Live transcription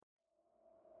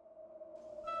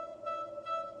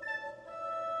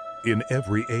In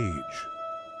every age,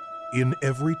 in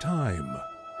every time,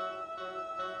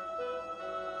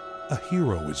 a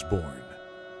hero is born,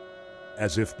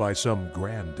 as if by some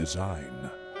grand design.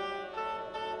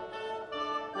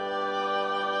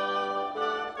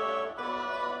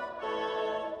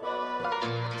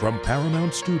 From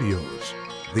Paramount Studios,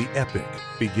 the epic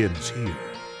begins here.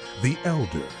 The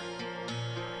Elder.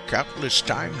 Countless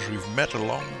times we've met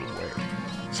along the way.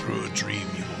 Through a dream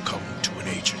you will come to an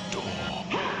ancient door.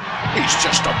 He's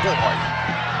just a boy.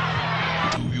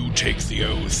 Do you take the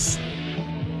oath?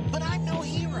 But I'm no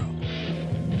hero.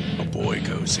 A boy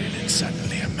goes in and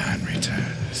suddenly a man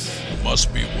returns.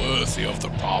 Must be worthy of the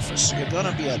prophecy. You're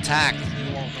gonna be attacked and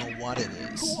you won't know what it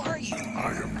is. Who are you?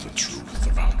 I am the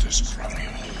truth about this problem.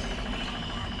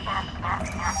 Why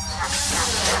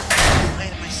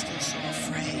am I still so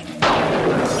afraid?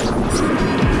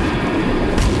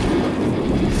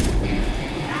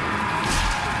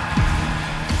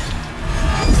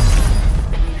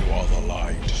 You are the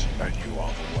light, and you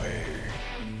are the way.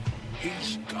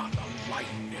 He's got a light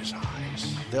in his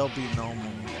eyes. There'll be no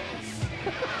more.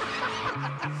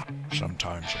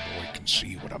 Sometimes a boy can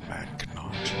see what a man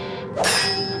cannot.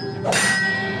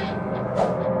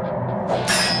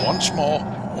 Once more,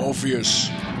 Morpheus.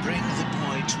 Bring the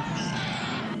boy to me.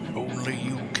 Only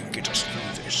you can get us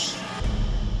through this.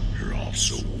 You're all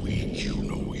so weak, you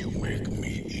know you make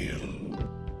me ill.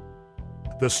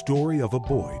 The story of a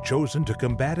boy chosen to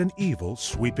combat an evil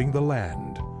sweeping the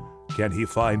land. Can he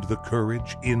find the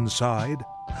courage inside?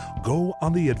 Go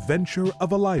on the adventure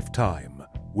of a lifetime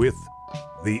with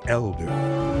The Elder.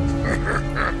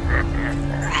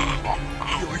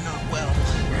 You're not well.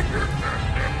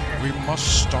 We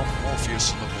must stop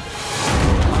Morpheus in the book.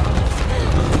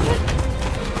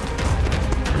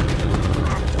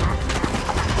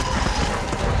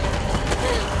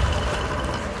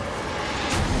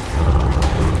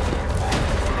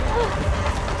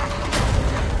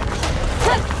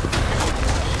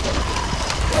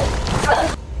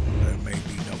 There may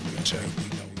be no return,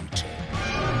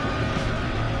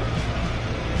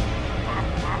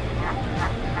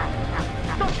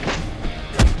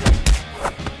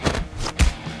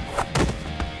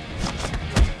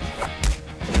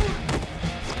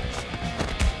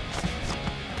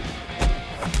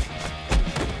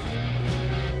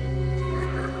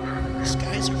 The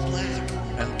skies are black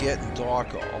and getting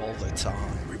darker all the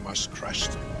time. We must crush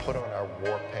them. Put on our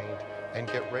war paint and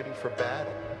get ready for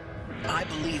battle. I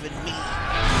believe in me.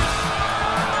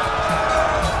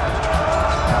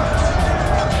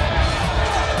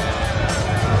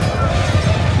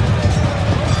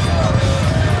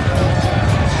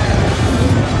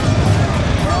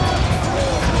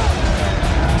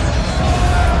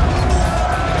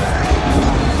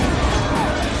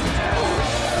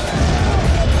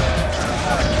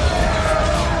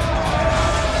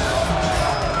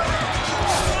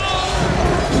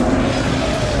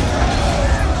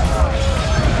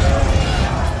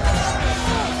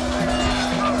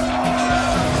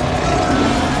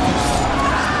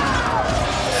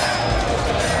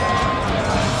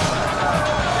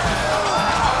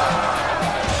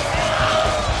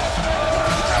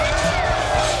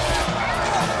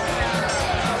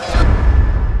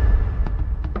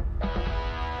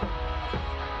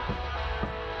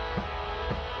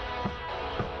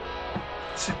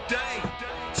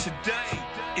 Today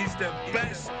is the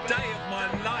best day of my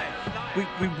life.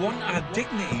 We want our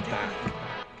dignity back.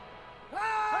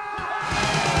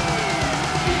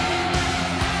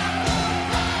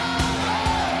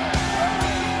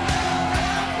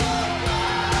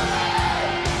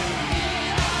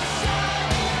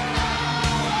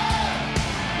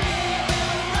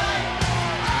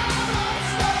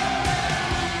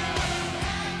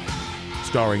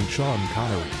 Starring Sean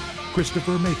Connery,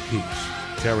 Christopher Makepeace,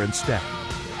 Terrence Stamp,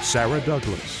 Sarah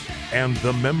Douglas, and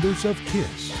the members of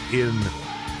KISS in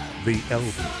The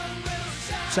Elder.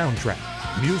 Soundtrack,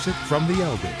 music from The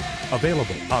Elder,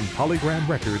 available on Polygram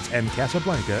Records and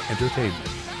Casablanca Entertainment.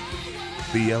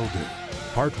 The Elder,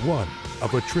 part one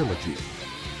of a trilogy.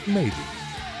 Maybe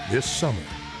this summer,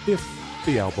 if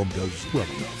the album does well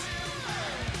enough.